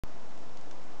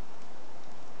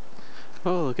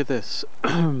Oh, look at this.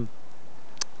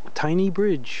 Tiny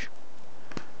bridge.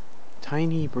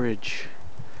 Tiny bridge.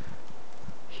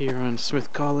 Here on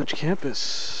Smith College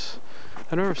campus.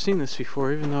 I've never seen this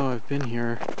before, even though I've been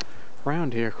here,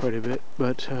 around here quite a bit,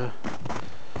 but you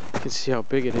can see how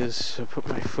big it is. I put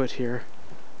my foot here,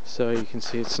 so you can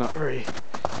see it's not very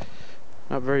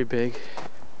big.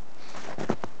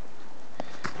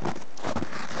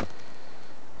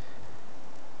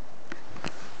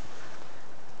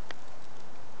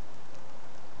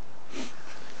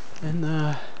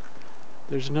 And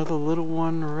there's another little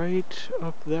one right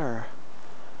up there,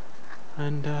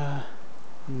 and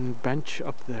bench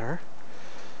up there.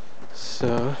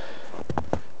 So,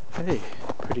 hey,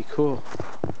 pretty cool.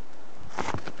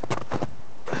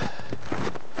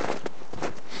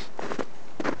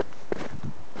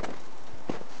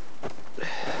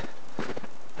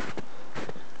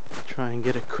 Try and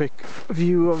get a quick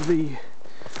view of the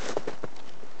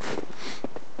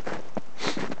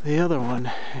other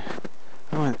one.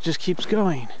 Oh, it just keeps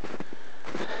going.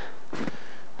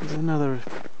 There's another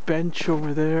bench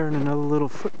over there and another little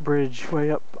footbridge way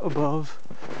up above.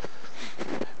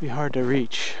 It'd be hard to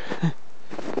reach.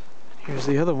 Here's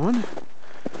the other one.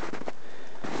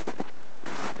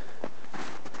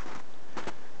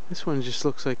 This one just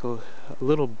looks like a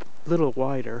little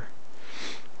wider,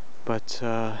 but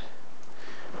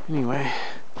anyway,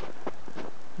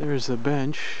 there's the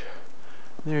bench.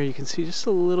 There you can see just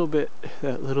a little bit,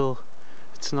 that little,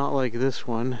 it's not like this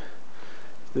one.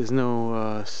 There's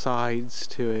no sides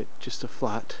to it, just a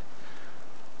flat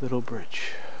little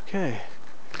bridge. Okay,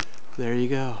 there you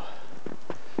go.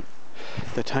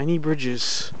 The tiny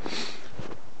bridges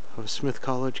of Smith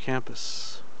College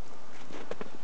campus.